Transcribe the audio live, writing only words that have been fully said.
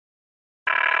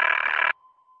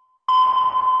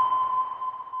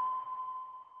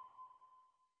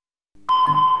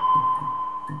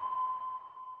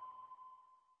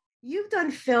done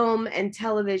film and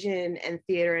television and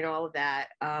theater and all of that.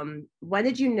 When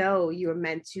did you know you were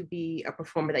meant to be a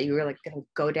performer, that you were like going to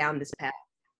go down this path?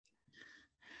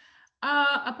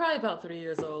 I'm probably about 3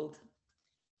 years old.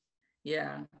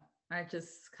 Yeah, I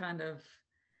just kind of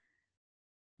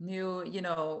knew,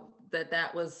 that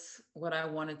that was what I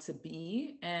wanted to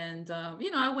be. And,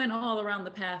 I went all around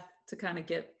the path to kind of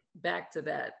get back to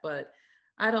that. But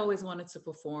I'd always wanted to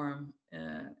perform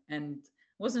and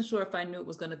wasn't sure if I knew it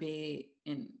was going to be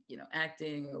in,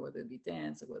 acting or whether it be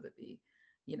dance or whether it be,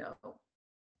 you know,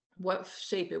 what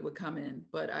shape it would come in.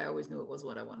 But I always knew it was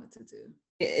what I wanted to do.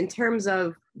 In terms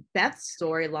of Beth's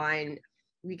storyline,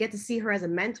 we get to see her as a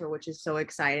mentor, which is so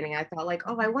exciting. I thought like,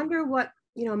 oh, I wonder what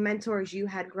mentors you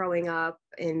had growing up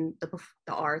in the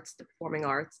arts, the performing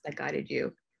arts, that guided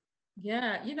you.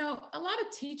 Yeah, a lot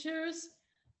of teachers,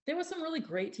 there were some really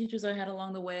great teachers I had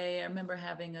along the way. I remember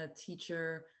having a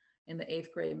teacher in the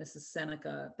eighth grade, Mrs.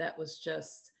 Seneca, that was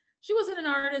just, she wasn't an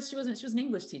artist. She was an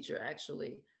English teacher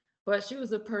actually, but she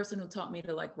was the person who taught me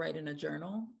to like write in a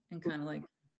journal and kind of like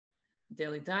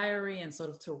daily diary and sort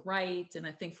of to write. And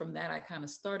I think from that, I kind of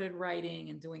started writing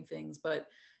and doing things, but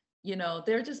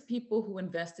they're just people who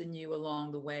invest in you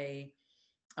along the way.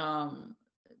 Um,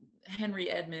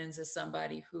 Henry Edmonds is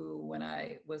somebody who, when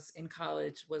I was in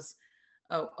college, was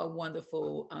a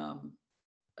wonderful,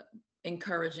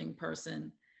 encouraging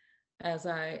person as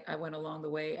I went along the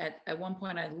way. At one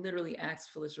point, I literally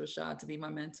asked Phyllis Rashad to be my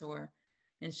mentor,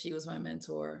 and she was my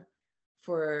mentor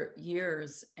for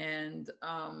years. And,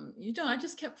 I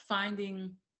just kept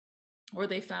finding, or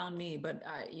they found me, but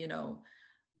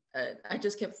I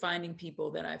just kept finding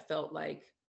people that I felt like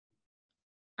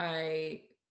I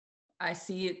I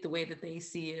see it the way that they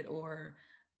see it, or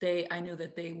I knew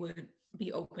that they would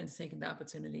be open to taking the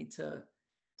opportunity to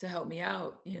help me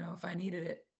out, if I needed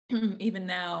it. Even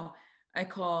now, I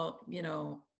call,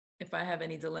 if I have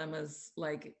any dilemmas,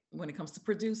 like when it comes to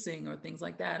producing or things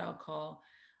like that, I'll call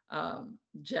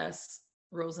Jess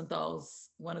Rosenthal's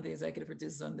one of the executive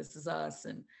producers on This Is Us,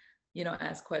 and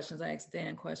ask questions. I ask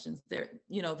Dan questions. They're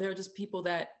just people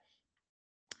that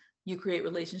you create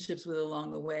relationships with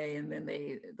along the way, and then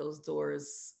those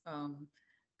doors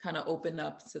kind of open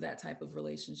up to that type of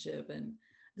relationship. And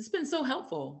it's been so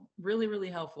helpful, really, really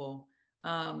helpful.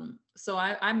 So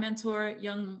I mentor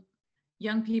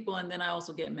young people, and then I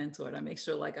also get mentored. I make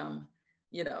sure like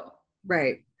you know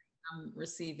Right. I'm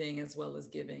receiving as well as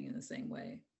giving in the same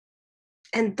way.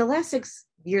 And the last 6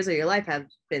 years of your life have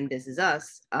been This Is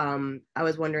Us. I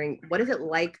was wondering, what is it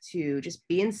like to just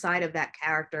be inside of that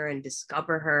character and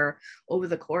discover her over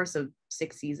the course of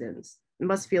 6 seasons? It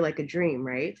must feel like a dream,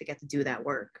 right? To get to do that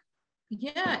work.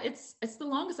 Yeah, it's the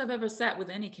longest I've ever sat with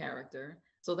any character.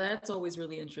 So that's always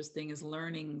really interesting, is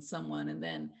learning someone, and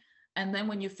then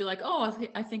when you feel like, oh,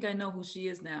 I think I know who she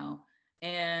is now.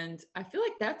 And I feel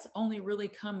like that's only really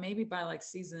come maybe by like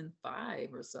season 5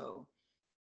 or so,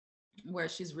 where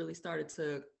she's really started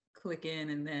to click in.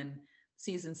 And then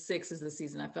season 6 is the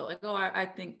season I felt like, oh, I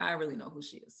think I really know who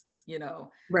she is,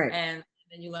 Right. and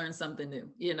then you learn something new.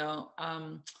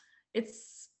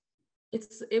 It's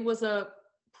it was a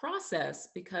process,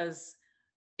 because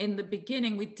in the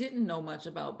beginning we didn't know much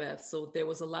about Beth, so there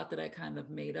was a lot that I kind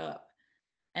of made up.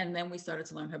 And then we started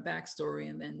to learn her backstory,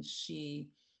 and then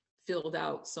she filled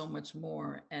out so much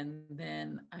more. And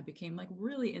then I became like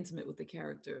really intimate with the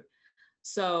character.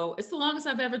 So it's the longest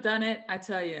I've ever done it, I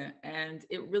tell you. And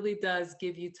it really does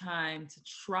give you time to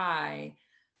try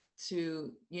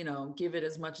to, give it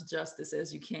as much justice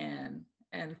as you can,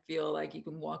 and feel like you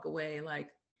can walk away like,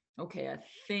 okay, I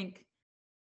think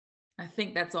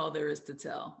that's all there is to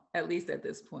tell, at least at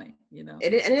this point. And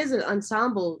it is an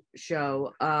ensemble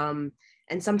show. And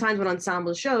sometimes with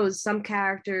ensemble shows, some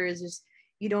characters just,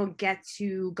 you don't get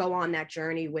to go on that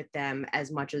journey with them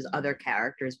as much as other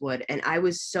characters would. And I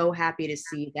was so happy to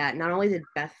see that not only did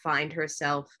Beth find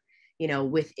herself,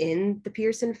 within the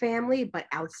Pearson family, but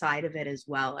outside of it as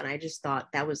well. And I just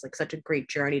thought that was like such a great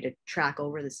journey to track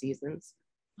over the seasons.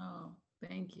 Oh,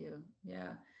 thank you.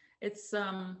 Yeah. It's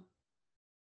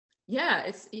yeah,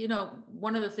 it's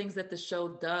one of the things that the show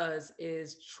does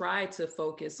is try to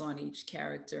focus on each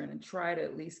character, and try to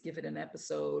at least give it an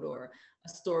episode or a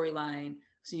storyline,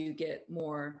 so you get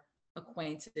more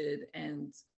acquainted,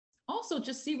 and also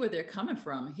just see where they're coming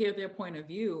from, hear their point of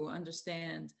view,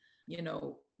 understand, you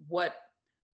know, what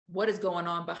what is going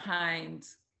on behind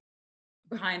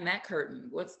that curtain.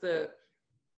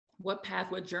 What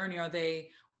path, what journey are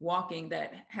they walking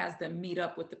that has them meet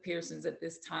up with the Pearsons at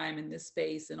this time in this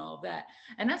space and all that.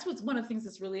 And that's what's one of the things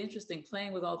that's really interesting,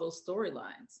 playing with all those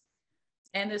storylines.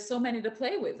 And there's so many to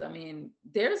play with. I mean,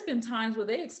 there's been times where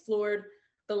they explored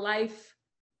the life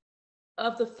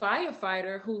of the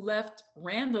firefighter who left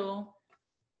Randall,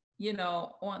 you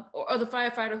know, on, or the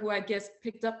firefighter who I guess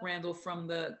picked up Randall from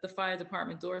the fire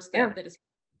department doorstep, Yeah.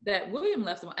 that William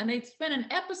left him, and they spent an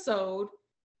episode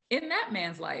in that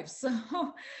man's life. So,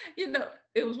 you know,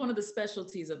 it was one of the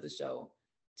specialties of the show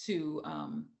to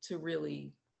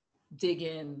really dig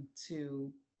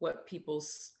into what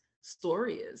people's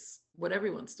story is, what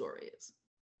everyone's story is.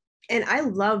 And I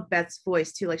love Beth's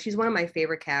voice too. Like she's one of my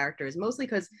favorite characters, mostly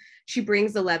because she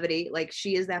brings the levity. Like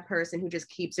she is that person who just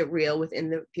keeps it real within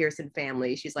the Pearson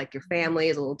family. She's like, your family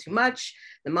is a little too much.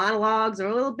 The monologues are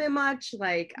a little bit much.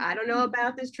 Like, I don't know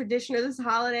about this tradition or this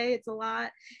holiday. It's a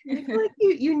lot. And I feel like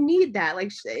you need that.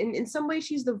 Like in some way,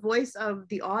 she's the voice of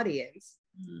the audience.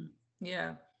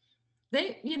 Yeah.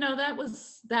 They, you know, that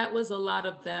was a lot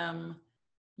of them,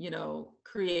 you know,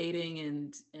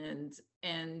 creating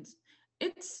and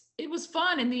it was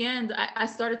fun in the end. I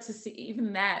started to see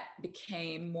even that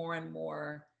became more and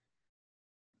more,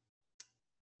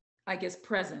 I guess,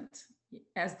 present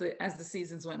as the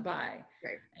seasons went by.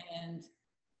 Right.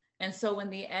 And so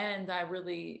in the end, I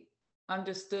really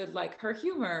understood like her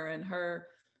humor and her,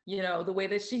 you know, the way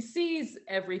that she sees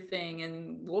everything,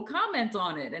 and will comment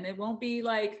on it, and it won't be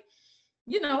like,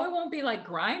 you know, it won't be like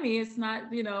grimy. It's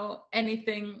not, you know,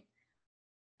 anything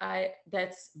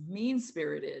that's mean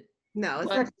spirited. No, it's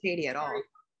But not shady at all.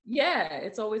 yeah,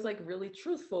 it's always like really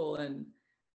truthful, and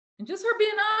just her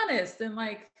being honest, and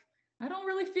like, I don't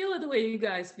really feel it the way you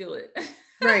guys feel it.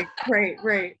 Right, right,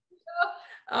 right.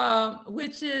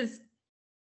 Which is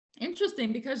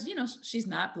interesting because, you know, she's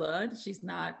not blood, she's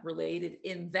not related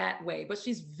in that way, but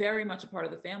she's very much a part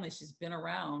of the family. She's been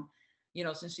around, you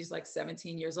know, since she's like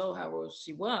 17 years old, however old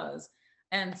she was.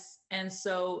 And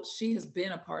so she has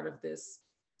been a part of this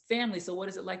family. So what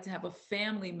is it like to have a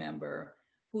family member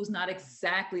who's not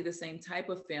exactly the same type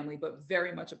of family, but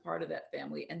very much a part of that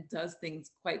family and does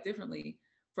things quite differently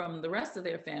from the rest of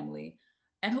their family,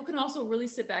 and who can also really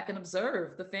sit back and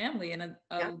observe the family in a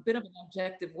bit of an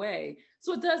objective way.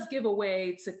 So it does give a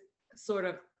way to sort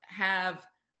of have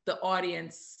the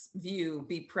audience view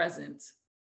be present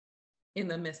in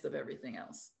the midst of everything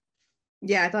else.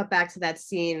 Yeah, I thought back to that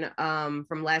scene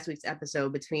from last week's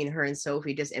episode between her and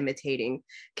Sophie just imitating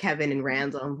Kevin and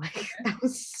Randall. I'm like, that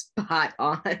was spot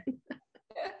on.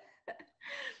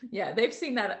 Yeah, they've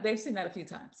seen that a few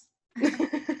times.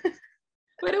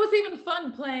 But it was even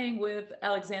fun playing with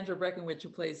Alexandra Breckenridge, who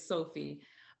plays Sophie.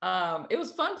 It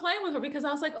was fun playing with her because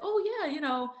I was like, oh yeah, you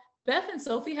know, Beth and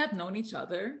Sophie have known each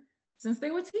other since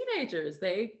they were teenagers.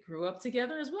 They grew up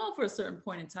together as well for a certain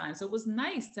point in time. So it was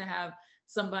nice to have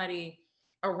somebody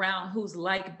around who's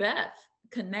like Beth,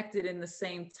 connected in the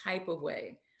same type of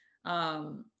way.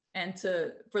 And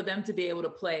for them to be able to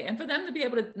play, and for them to be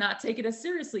able to not take it as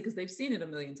seriously because they've seen it a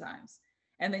million times.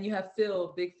 And then you have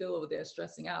Big Phil over there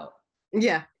stressing out.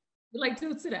 Yeah. You're like,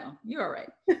 dude, sit down. You're all right.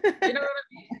 You know what I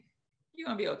mean? You're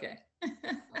gonna be okay.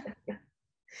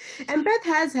 And Beth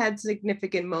has had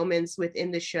significant moments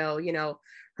within the show. You know,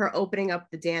 her opening up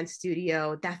the dance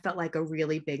studio, that felt like a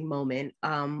really big moment.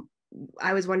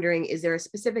 I was wondering, is there a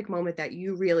specific moment that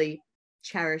you really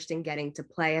cherished in getting to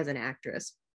play as an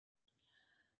actress?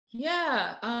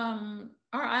 Yeah,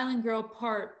 our Island Girl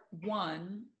Part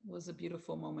 1 was a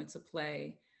beautiful moment to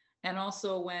play. And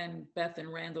also when Beth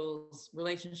and Randall's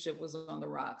relationship was on the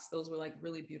rocks, those were like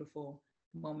really beautiful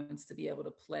moments to be able to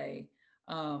play,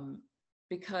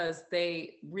 because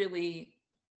I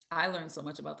learned so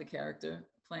much about the character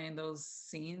playing those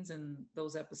scenes and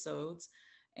those episodes.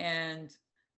 And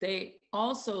they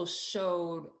also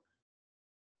showed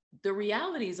the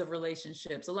realities of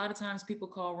relationships. A lot of times people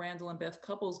call Randall and Beth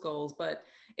couples goals, but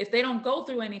if they don't go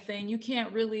through anything, you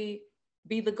can't really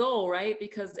be the goal, right?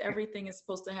 Because everything is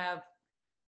supposed to have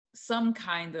some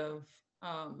kind of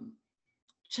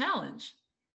challenge.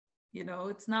 You know,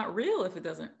 it's not real if it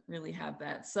doesn't really have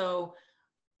that. So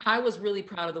I was really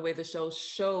proud of the way the show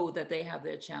showed that they have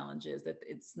their challenges, that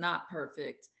it's not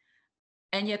perfect,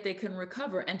 and yet they can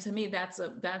recover. And to me, that's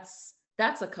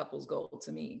a couple's goal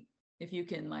to me. If you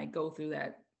can like go through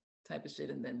that type of shit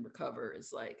and then recover,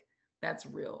 is like, that's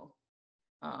real.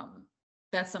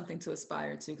 That's something to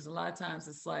aspire to, because a lot of times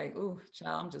it's like, oh,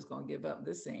 child, I'm just gonna give up.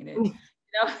 This ain't it, you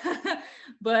know.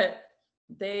 But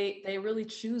they really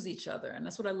choose each other, and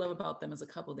that's what I love about them as a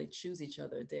couple. They choose each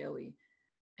other daily,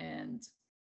 and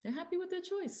they're happy with their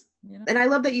choice, you know. And I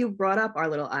love that you brought up Our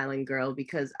Little Island Girl,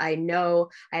 because I know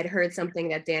I had heard something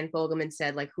that Dan Fogelman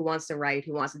said, like, who wants to write,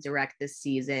 who wants to direct this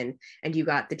season, and you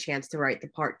got the chance to write the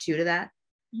part 2 to that.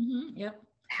 Yep.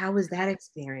 How was that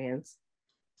experience?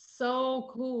 So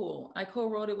cool. I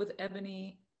co-wrote it with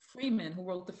Ebony Freeman, who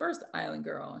wrote the first Island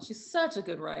Girl, and she's such a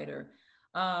good writer.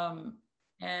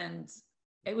 And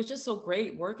it was just so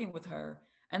great working with her.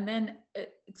 And then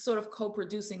sort of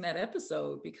co-producing that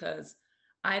episode, because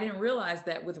I didn't realize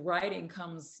that with writing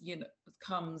comes,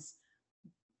 comes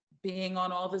being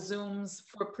on all the Zooms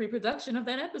for pre-production of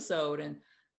that episode, and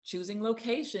choosing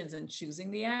locations and choosing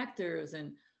the actors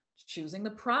and choosing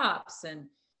the props, and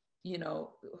you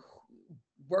know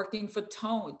working for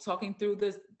tone, talking through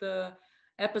the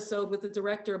episode with the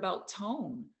director about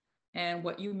tone and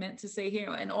what you meant to say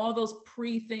here, and all those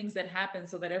pre things that happen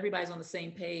so that everybody's on the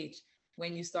same page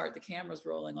when you start the cameras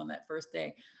rolling on that first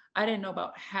day. I didn't know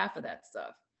about half of that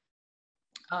stuff,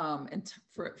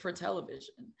 for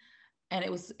television. And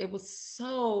it was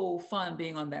so fun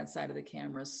being on that side of the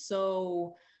camera,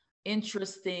 so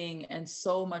interesting, and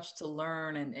so much to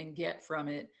learn and get from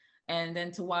it. And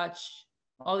then to watch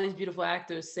all these beautiful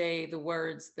actors say the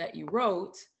words that you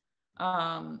wrote.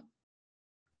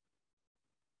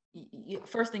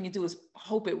 First thing you do is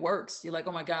hope it works. You're like,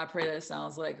 oh my God, I pray that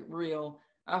sounds like real.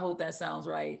 I hope that sounds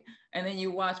right. And then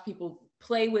you watch people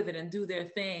play with it and do their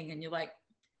thing, and you're like,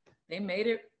 they made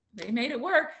it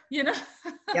work, Yeah.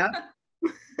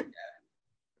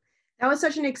 That was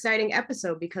such an exciting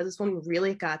episode because this one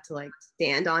really got to like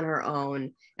stand on her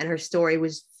own, and her story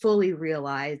was fully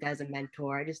realized as a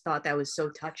mentor. I just thought that was so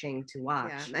touching to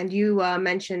watch. Yeah. And you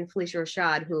mentioned Felicia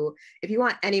Rashad, who, if you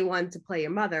want anyone to play your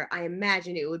mother, I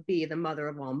imagine it would be the mother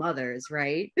of all mothers,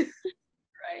 right?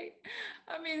 Right.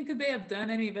 I mean, could they have done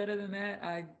any better than that?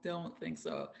 I don't think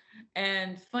so.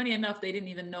 And funny enough, they didn't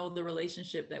even know the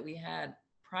relationship that we had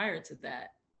prior to that.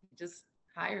 Just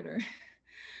hired her.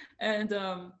 And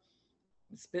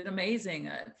it's been amazing.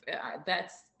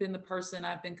 That's been the person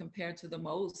I've been compared to the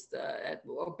most,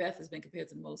 or Beth has been compared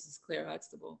to the most, is Claire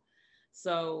Huxtable.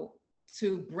 So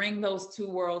to bring those two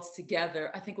worlds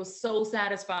together, I think was so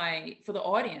satisfying for the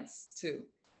audience too.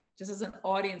 Just as an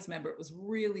audience member, it was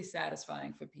really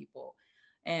satisfying for people.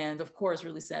 And of course,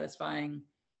 really satisfying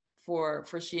for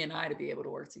she and I to be able to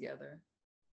work together.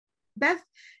 Beth,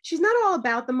 she's not all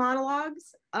about the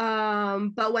monologues,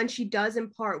 but when she does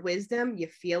impart wisdom, you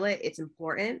feel it. It's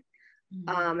important.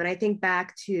 Mm-hmm. And I think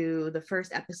back to the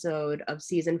first episode of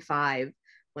season 5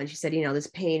 when she said, this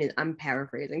pain is, I'm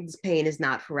paraphrasing, this pain is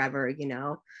not forever,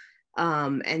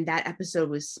 and that episode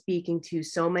was speaking to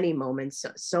so many moments,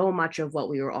 so much of what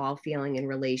we were all feeling in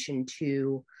relation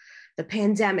to the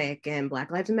pandemic and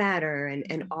Black Lives Matter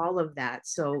and all of that.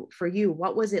 So for you,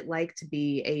 what was it like to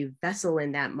be a vessel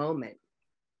in that moment?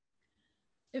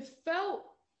 It felt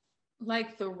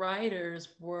like the writers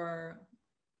were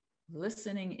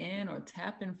listening in or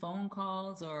tapping phone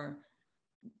calls or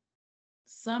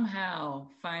somehow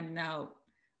finding out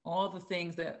all the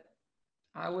things that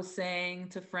I was saying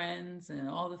to friends and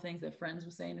all the things that friends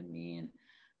were saying to me. And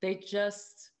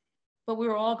but we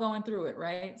were all going through it,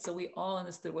 right? So we all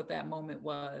understood what that moment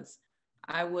was.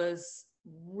 I was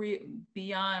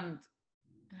beyond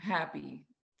happy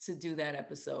to do that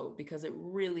episode because it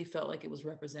really felt like it was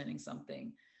representing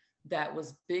something that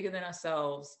was bigger than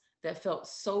ourselves, that felt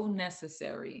so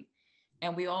necessary.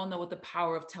 And we all know what the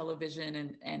power of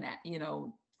television and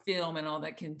film and all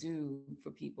that can do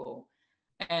for people.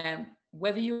 And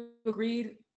whether you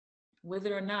agreed with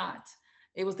it or not,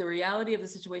 it was the reality of the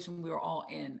situation we were all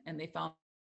in, and they found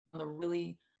a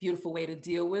really beautiful way to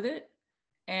deal with it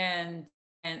and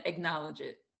acknowledge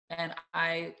it. And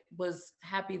I was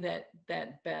happy that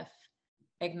Beth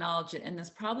acknowledged it. And that's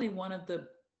probably one of the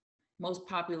most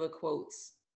popular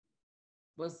quotes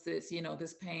was this,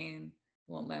 this pain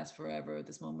won't last forever.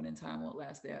 This moment in time won't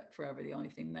last there forever. The only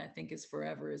thing that I think is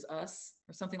forever is us,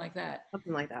 or something like that.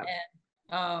 Something like that.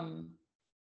 And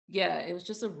yeah, it was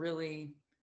just a really,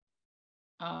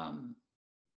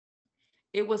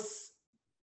 it was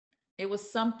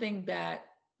something that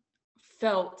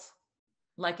felt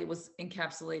like it was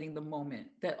encapsulating the moment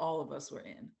that all of us were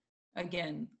in.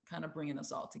 Again, kind of bringing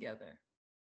us all together.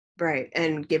 Right.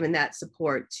 And giving that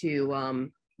support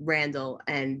to Randall.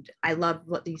 And I love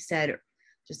what you said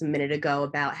just a minute ago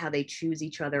about how they choose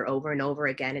each other over and over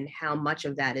again, and how much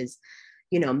of that is,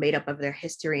 made up of their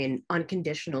history and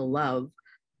unconditional love.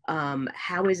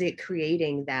 How is it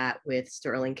creating that with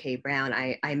Sterling K. Brown?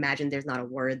 I imagine there's not a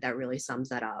word that really sums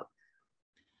that up.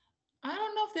 I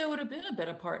don't know if there would have been a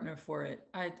better partner for it.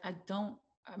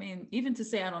 Even to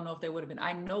say I don't know if there would have been,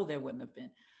 I know there wouldn't have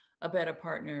been a better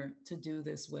partner to do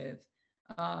this with.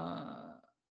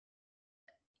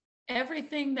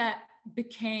 Everything that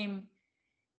became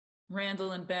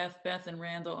Randall and Beth and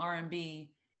Randall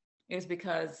R&B is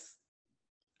because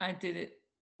I did it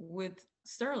with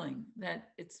Sterling. That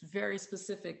it's very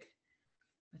specific,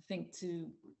 I think, to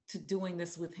doing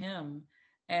this with him.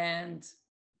 And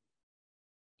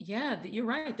yeah, you're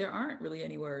right. There aren't really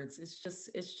any words. It's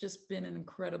just been an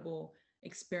incredible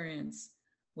experience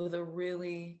with a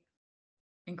really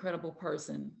incredible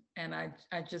person. And I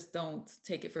just don't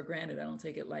take it for granted. I don't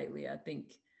take it lightly. I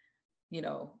think, you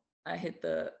know, I hit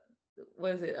the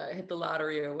what is it? I hit the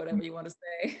lottery or whatever you want to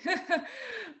say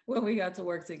when we got to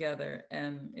work together.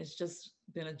 And it's just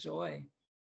been a joy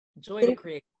to They,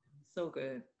 create. So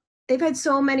good. they've had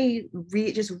so many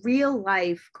just real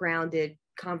life grounded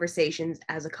conversations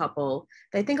as a couple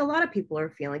that I think a lot of people are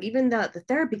feeling. Even the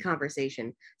therapy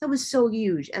conversation that was so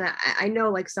huge, and I know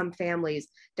like some families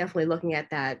definitely looking at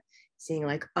that, seeing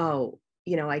like, oh,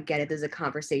 I get it. There's a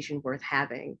conversation worth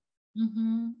having.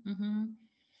 Mm-hmm, mm-hmm.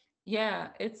 Yeah,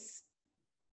 it's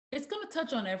going to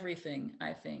touch on everything,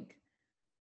 I think.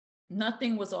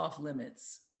 Nothing was off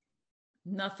limits.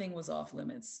 Nothing was off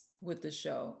limits with the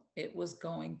show. It was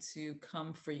going to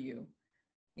come for you.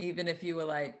 Even if you were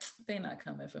like, they're not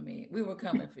coming for me, we were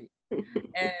coming for you.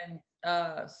 And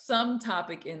some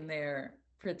topic in there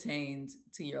pertained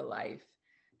to your life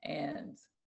and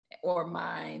or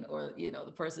mine or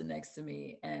the person next to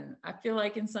me. And I feel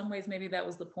like in some ways maybe that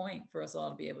was the point for us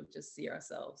all to be able to just see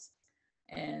ourselves,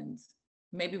 and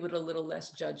maybe with a little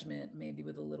less judgment, maybe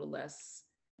with a little less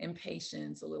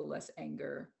impatience, a little less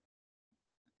anger,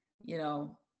 you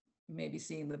know, maybe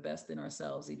seeing the best in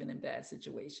ourselves even in bad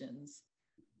situations.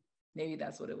 Maybe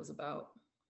that's what it was about.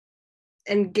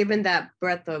 And given that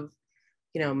breadth of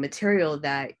material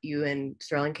that you and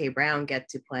Sterling K. Brown get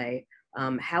to play,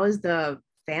 how has the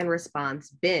fan response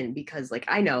been? Because like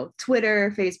I know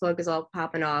Twitter, Facebook is all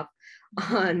popping off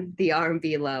Mhm. on the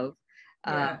R&B love.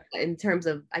 Yeah. In terms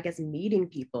of, I guess, meeting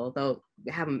people, though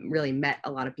we haven't really met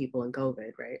a lot of people in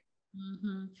COVID, right?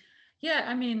 Hmm. Yeah,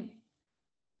 I mean,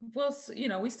 well,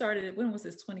 we started it, when was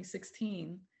this?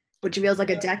 2016. Which feels like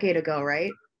a So, decade ago,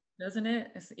 right? doesn't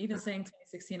it? It's even saying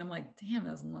 2016, I'm like, damn,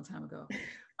 that was a long time ago.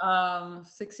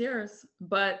 6 years.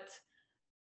 But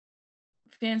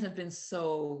fans have been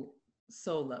so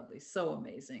lovely, so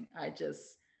amazing. I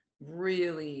just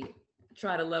really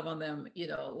try to love on them,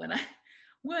 when I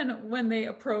when they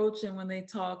approach and when they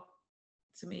talk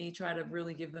to me, try to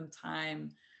really give them time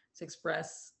to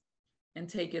express and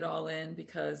take it all in,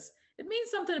 because it means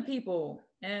something to people.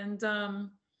 And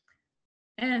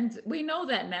we know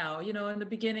that now. In the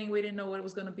beginning we didn't know what it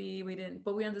was going to be. We didn't,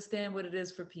 but we understand what it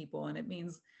is for people, and it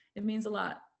means a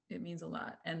lot. It means a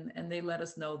lot, and they let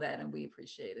us know that, and we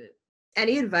appreciate it.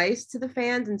 Any advice to the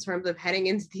fans in terms of heading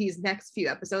into these next few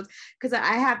episodes? Because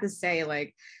I have to say,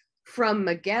 like, from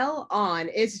Miguel on,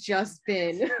 it's just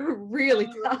been really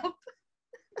tough.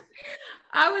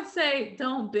 I would say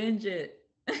don't binge it.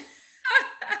 I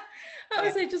Yeah.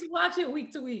 would say just watch it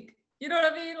week to week. You know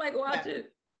what I mean? Like Yeah.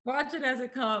 watch it as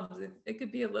it comes. It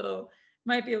could be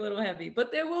might be a little heavy,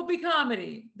 but there will be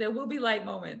comedy. There will be light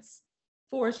moments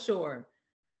for sure.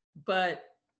 But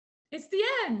it's the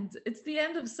end. It's the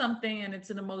end of something, and it's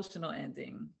an emotional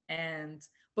ending, and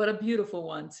but a beautiful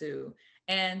one too.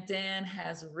 And Dan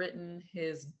has written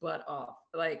his butt off.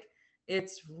 Like,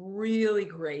 it's really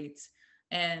great.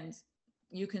 And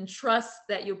you can trust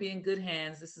that you'll be in good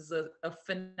hands. This is a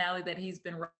finale that he's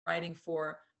been writing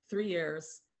for 3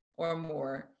 years or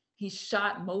more. He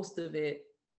shot most of it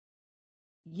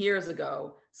years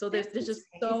ago. So there's That's just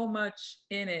insane. so much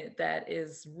in it that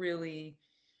is really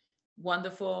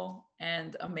wonderful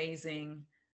and amazing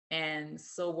and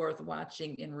so worth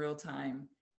watching in real time.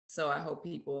 So I hope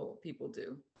people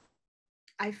do.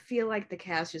 I feel like the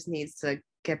cast just needs to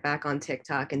get back on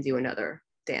TikTok and do another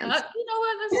dance. You know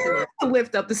what? Let's do it.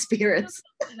 Lift up the We'll do spirits.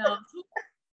 something else.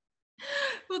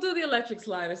 We'll do the electric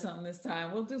slide or something this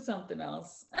time. We'll do something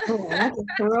else. Oh, that's a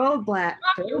throwback.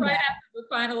 Drop it right Throwback. after the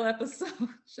final episode,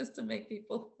 just to make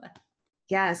people laugh.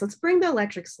 Yes, let's bring the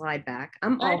electric slide back.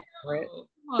 I'm I all for it. know.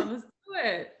 Come on, let's do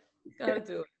it. Gotta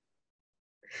do it.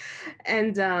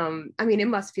 And I mean, it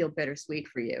must feel bittersweet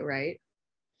for you, right?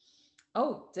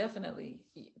 Oh, definitely.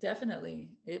 Definitely.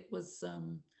 It was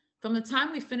from the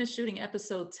time we finished shooting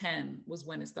episode 10 was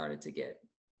when it started to get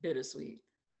bittersweet.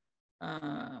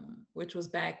 Which was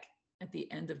back at the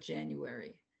end of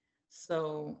January.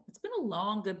 So it's been a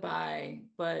long goodbye,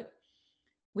 but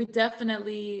we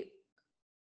definitely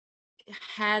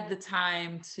had the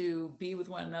time to be with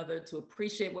one another, to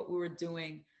appreciate what we were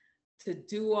doing, to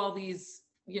do all these,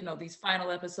 these final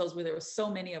episodes where there were so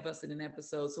many of us in an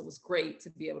episode. So it was great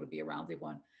to be able to be around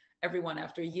everyone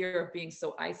after a year of being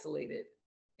so isolated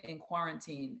in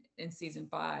quarantine in season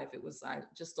 5. I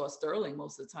just saw Sterling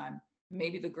most of the time,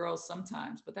 maybe the girls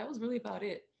sometimes, but that was really about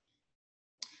it.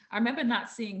 I remember not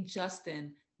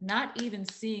even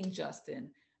seeing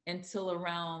Justin until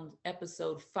around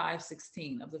episode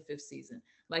 516 of the 5th season.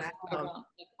 like Wow. around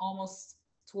like almost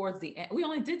towards the end. We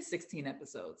only did 16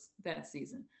 episodes that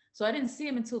season. So I didn't see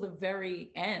him until the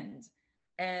very end.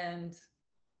 And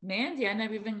Mandy, I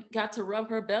never even got to rub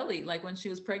her belly like when she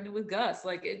was pregnant with Gus.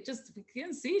 Like it just we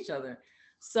didn't see each other.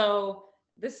 So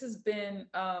this has been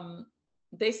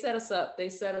they set us up. They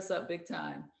set us up big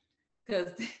time because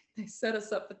they set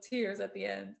us up for tears at the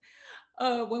end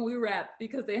when we wrapped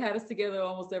because they had us together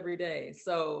almost every day.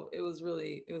 So it was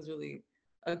really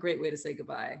a great way to say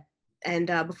goodbye. And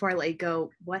before I let you go,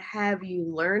 what have you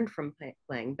learned from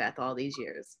playing Beth all these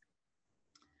years?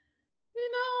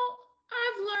 You know,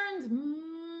 I've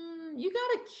learned you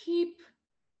gotta keep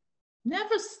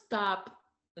never stop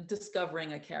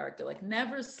discovering a character. Like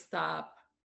never stop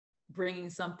bringing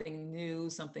something new,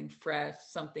 something fresh,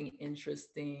 something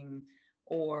interesting.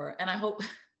 Or and I hope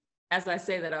as I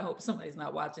say that, I hope somebody's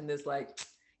not watching this like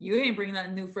you ain't bringing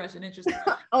nothing new, fresh, and interesting.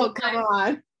 Oh, But come like,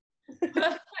 on.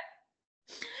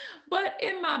 but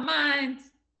in my mind,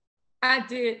 I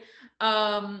did.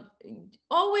 Um,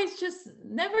 always just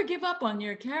never give up on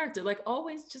your character. Like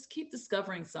always just keep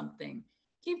discovering something.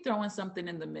 Keep throwing something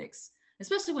in the mix,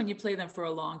 especially when you play them for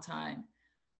a long time.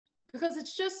 Because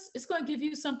it's going to give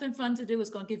you something fun to do. It's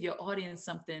going to give your audience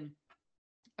something,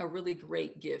 a really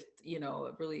great gift,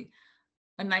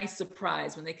 a nice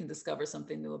surprise when they can discover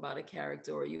something new about a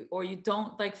character or you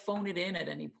don't like phone it in at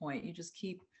any point. You just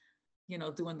keep,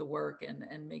 doing the work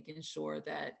and making sure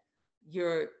that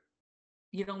you're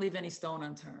you don't leave any stone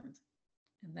unturned.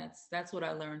 And that's what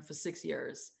I learned for 6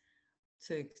 years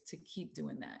to keep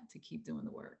doing that, to keep doing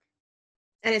the work.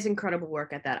 And it's incredible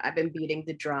work at that. I've been beating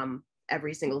the drum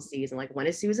every single season. Like, when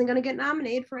is Susan going to get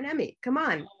nominated for an Emmy? Come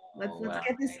on, let's Oh, let's wow.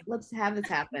 get this. Let's have this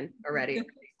happen already. It's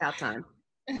about time.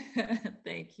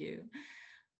 Thank you.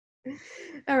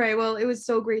 All right. Well, it was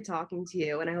so great talking to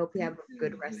you, and I hope you have You a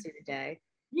good too. rest of your day.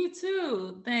 You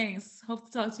too. Thanks. Hope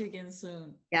to talk to you again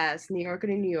soon. Yes, New Yorker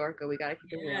to New Yorker. We got to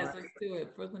keep it real. Yes, let's do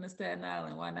it. Brooklyn to Staten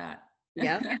Island. Why not?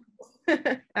 Yep.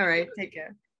 All right. Take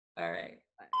care. All right.